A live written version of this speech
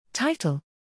Title: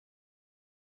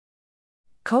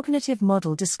 Cognitive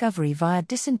Model Discovery via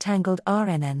Disentangled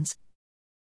RNNs.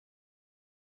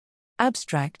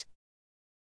 Abstract: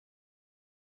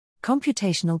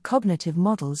 Computational cognitive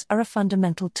models are a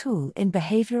fundamental tool in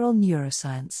behavioral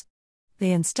neuroscience.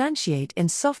 They instantiate in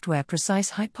software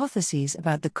precise hypotheses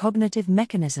about the cognitive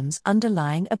mechanisms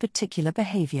underlying a particular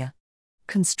behavior.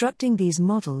 Constructing these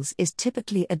models is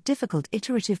typically a difficult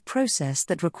iterative process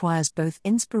that requires both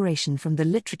inspiration from the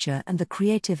literature and the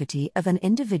creativity of an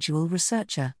individual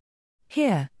researcher.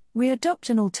 Here, we adopt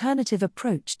an alternative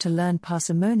approach to learn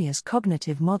parsimonious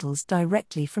cognitive models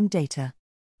directly from data.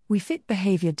 We fit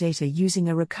behavior data using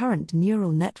a recurrent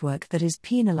neural network that is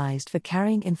penalized for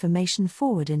carrying information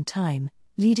forward in time,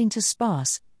 leading to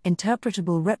sparse,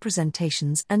 interpretable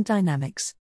representations and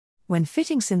dynamics. When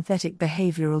fitting synthetic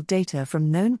behavioral data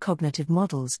from known cognitive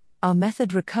models, our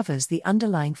method recovers the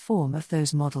underlying form of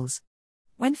those models.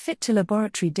 When fit to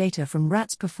laboratory data from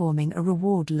rats performing a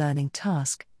reward learning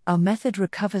task, our method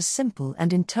recovers simple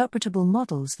and interpretable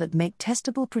models that make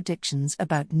testable predictions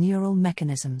about neural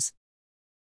mechanisms.